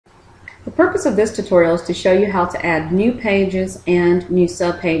The purpose of this tutorial is to show you how to add new pages and new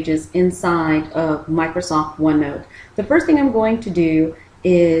subpages inside of Microsoft OneNote. The first thing I'm going to do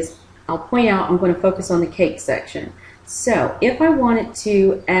is I'll point out I'm going to focus on the cake section. So if I wanted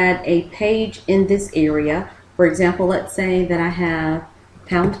to add a page in this area, for example, let's say that I have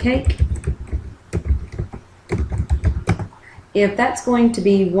pound cake. If that's going to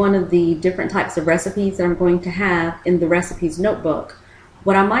be one of the different types of recipes that I'm going to have in the recipes notebook,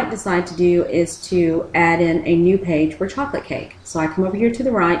 what I might decide to do is to add in a new page for chocolate cake. So I come over here to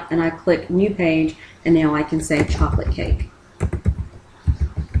the right and I click new page, and now I can say chocolate cake.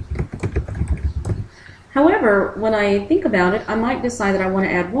 However, when I think about it, I might decide that I want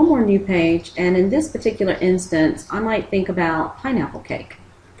to add one more new page, and in this particular instance I might think about pineapple cake.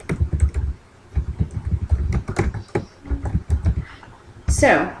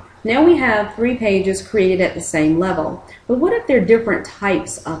 So now we have 3 pages created at the same level. But what if there are different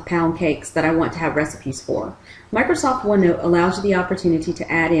types of pound cakes that I want to have recipes for? Microsoft OneNote allows you the opportunity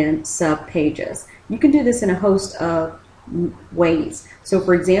to add in sub-pages. You can do this in a host of ways. So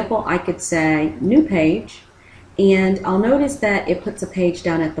for example, I could say new page, and I'll notice that it puts a page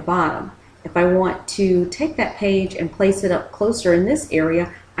down at the bottom. If I want to take that page and place it up closer in this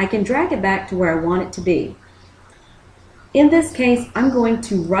area, I can drag it back to where I want it to be. In this case, I'm going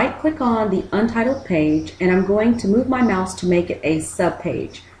to right-click on the Untitled page, and I'm going to move my mouse to make it a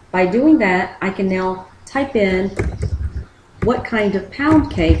sub-page. By doing that, I can now type in what kind of pound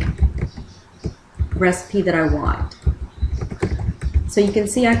cake recipe that I want. So you can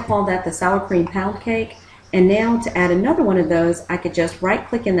see I call that the sour cream pound cake, and now to add another one of those, I could just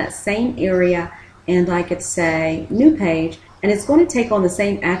right-click in that same area, and I could say new page, and it's going to take on the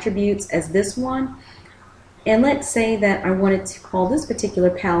same attributes as this one. And let's say that I wanted to call this particular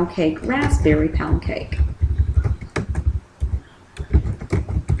pound cake raspberry pound cake.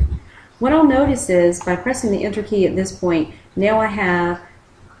 What I'll notice is by pressing the enter key at this point, now I have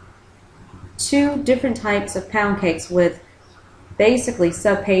 2 different types of pound cakes with basically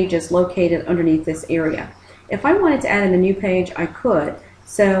sub-pages located underneath this area. If I wanted to add in a new page, I could.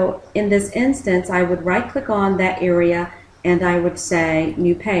 So in this instance, I would right-click on that area and I would say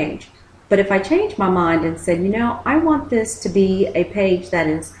new page. But if I change my mind and said, you know, I want this to be a page that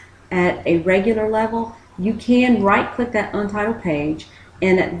is at a regular level, you can right-click that Untitled page,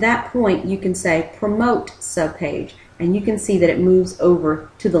 and at that point you can say promote subpage, and you can see that it moves over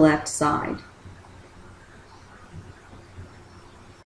to the left side.